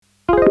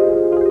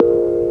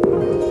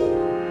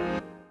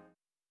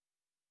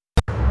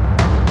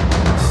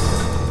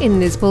In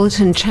this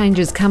bulletin,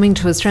 changes coming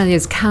to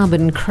Australia's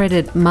carbon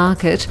credit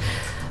market.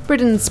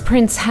 Britain's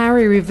Prince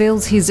Harry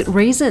reveals his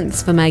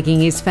reasons for making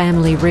his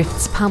family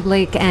rifts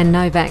public, and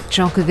Novak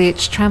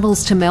Djokovic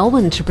travels to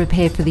Melbourne to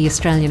prepare for the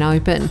Australian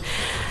Open.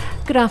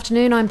 Good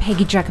afternoon, I'm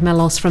Peggy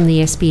Giacomellos from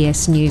the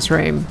SBS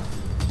Newsroom.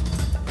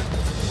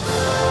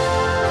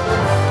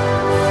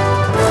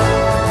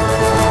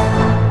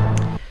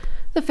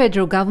 The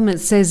federal government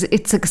says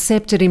it's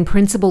accepted in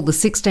principle the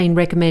 16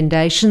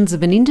 recommendations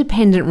of an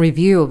independent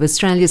review of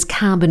Australia's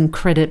carbon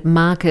credit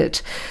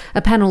market.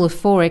 A panel of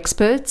 4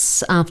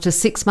 experts, after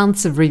 6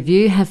 months of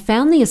review, have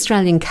found the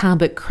Australian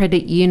Carbon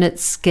Credit Unit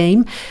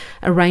scheme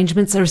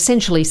arrangements are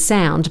essentially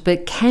sound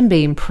but can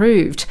be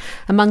improved.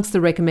 Amongst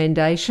the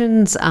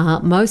recommendations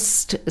are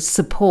most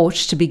support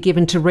to be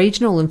given to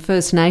regional and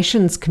First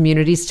Nations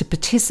communities to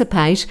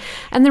participate,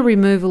 and the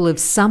removal of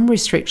some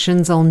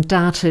restrictions on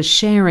data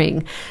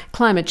sharing.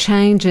 Climate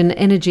Change and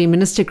Energy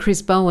Minister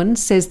Chris Bowen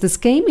says the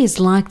scheme is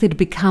likely to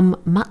become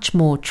much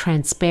more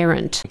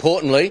transparent.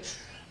 Importantly,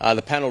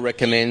 the panel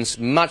recommends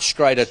much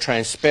greater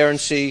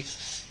transparency,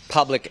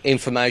 public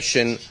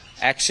information,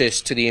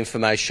 access to the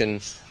information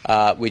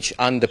which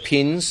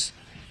underpins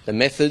the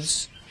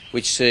methods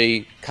which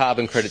see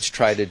carbon credits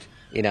traded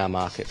in our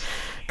market.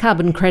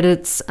 Carbon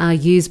credits are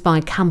used by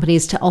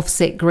companies to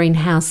offset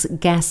greenhouse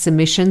gas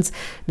emissions.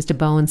 Mr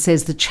Bowen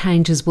says the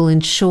changes will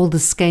ensure the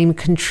scheme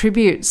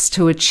contributes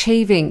to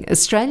achieving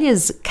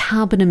Australia's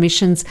carbon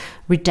emissions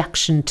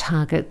reduction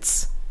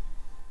targets.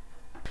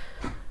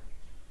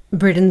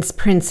 Britain's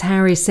Prince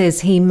Harry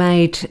says he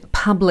made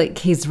public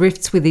his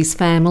rifts with his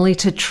family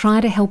to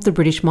try to help the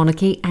British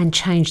monarchy and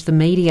change the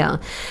media.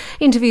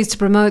 Interviews to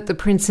promote the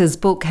Prince's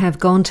book have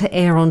gone to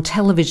air on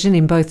television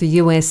in both the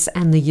US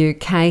and the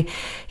UK.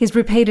 His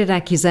repeated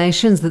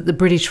accusations that the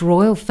British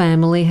royal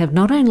family have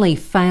not only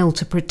failed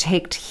to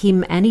protect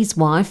him and his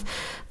wife,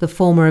 the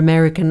former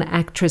American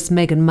actress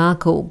Meghan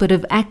Markle, but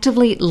have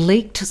actively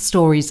leaked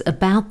stories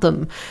about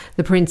them.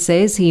 The Prince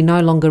says he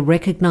no longer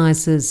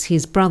recognises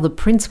his brother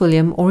Prince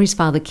William or his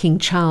father King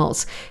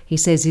Charles. He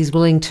says he's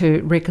willing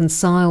to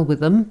reconcile with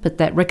them, but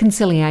that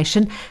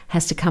reconciliation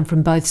has to come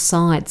from both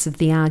sides of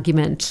the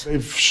argument.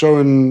 They've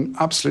shown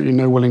absolutely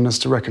no willingness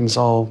to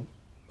reconcile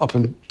up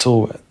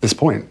until this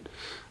point.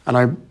 And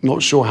I'm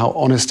not sure how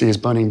honesty is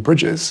burning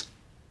bridges.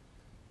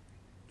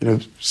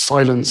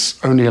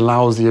 Silence only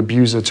allows the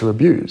abuser to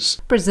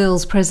abuse.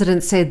 Brazil's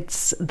president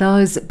says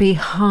those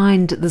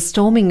behind the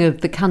storming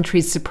of the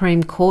country's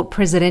Supreme Court,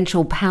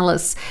 presidential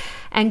palace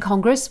and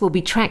Congress will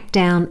be tracked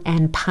down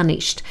and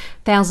punished.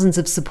 Thousands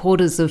of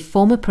supporters of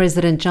former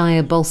President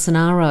Jair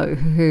Bolsonaro,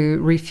 who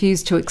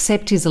refused to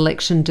accept his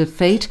election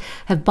defeat,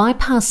 have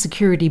bypassed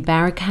security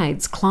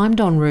barricades, climbed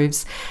on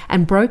roofs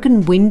and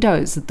broken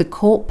windows at the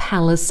court,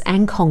 palace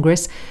and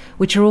Congress,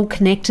 which are all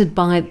connected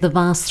by the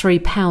vast Three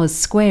Powers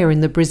Square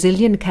in the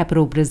Brazilian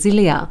capital,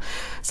 Brasilia.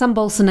 Some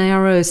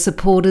Bolsonaro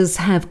supporters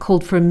have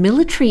called for a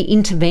military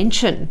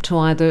intervention to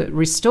either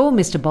restore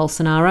Mr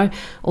Bolsonaro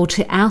or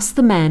to oust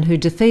the man who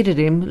defeated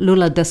him,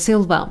 Lula da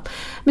Silva.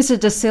 Mr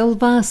da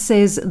Silva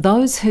says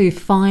those who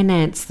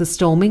finance the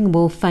storming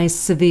will face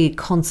severe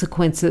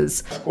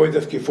consequences.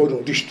 Coisas que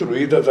foram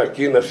destruídas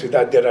aqui na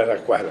cidade de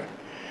Araraquara.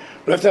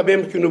 Nós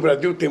sabemos que no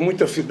Brasil tem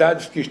muitas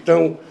cidades que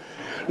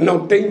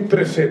não têm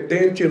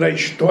precedente na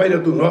história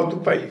do nosso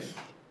país.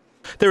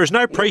 There is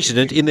no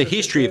precedent in the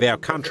history of our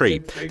country.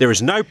 There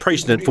is no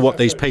precedent for what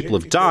these people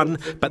have done,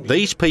 but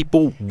these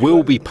people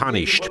will be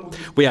punished.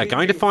 We are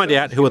going to find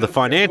out who are the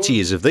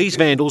financiers of these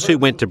vandals who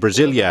went to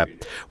Brasilia.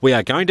 We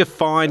are going to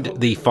find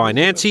the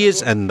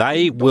financiers and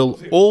they will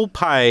all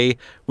pay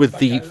with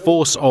the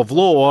force of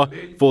law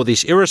for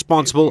this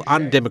irresponsible,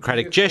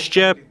 undemocratic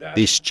gesture,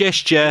 this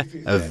gesture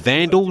of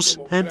vandals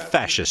and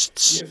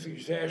fascists.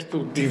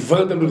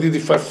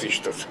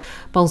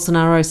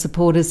 Bolsonaro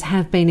supporters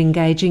have been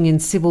engaging in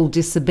civil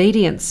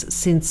disobedience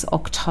since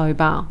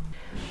October.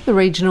 The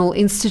Regional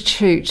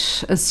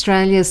Institute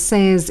Australia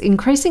says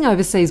increasing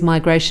overseas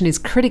migration is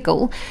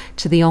critical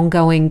to the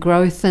ongoing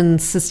growth and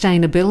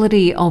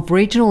sustainability of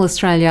regional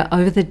Australia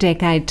over the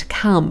decade to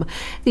come.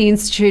 The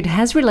Institute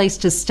has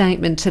released a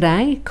statement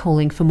today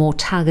calling for more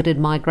targeted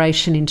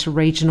migration into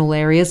regional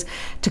areas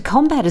to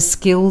combat a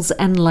skills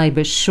and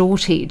labour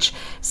shortage.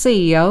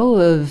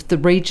 CEO of the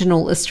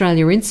Regional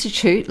Australia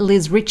Institute,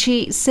 Liz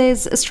Ritchie,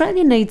 says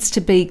Australia needs to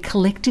be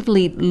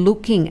collectively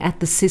looking at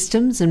the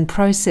systems and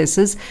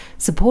processes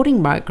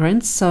supporting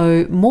migrants,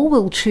 so more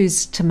will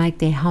choose to make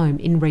their home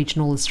in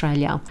regional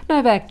Australia.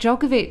 Novak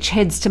Djokovic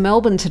heads to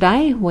Melbourne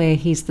today, where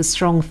he's the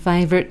strong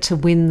favourite to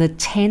win the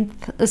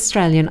 10th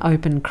Australian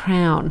Open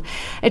crown.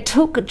 It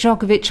took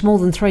Djokovic more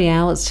than 3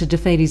 hours to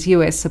defeat his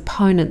US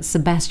opponent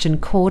Sebastian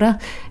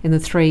Korda in the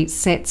 3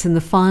 sets in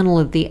the final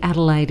of the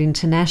Adelaide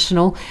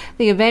International.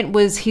 The event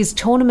was his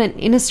tournament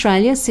in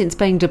Australia since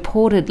being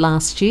deported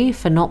last year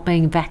for not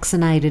being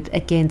vaccinated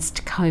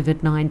against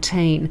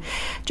COVID-19.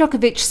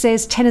 Djokovic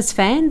says tennis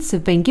fans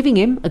have been giving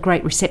him a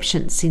great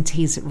reception since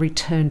his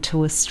return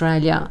to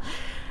Australia.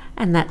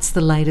 And that's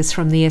the latest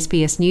from the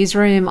SBS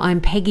Newsroom. I'm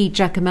Peggy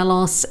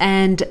Giacomellos,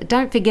 and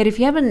don't forget, if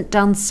you haven't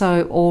done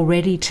so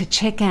already, to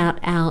check out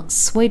our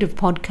suite of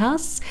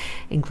podcasts,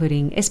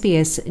 including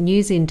SBS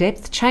News in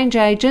Depth, Change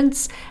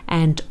Agents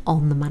and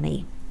On the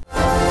Money.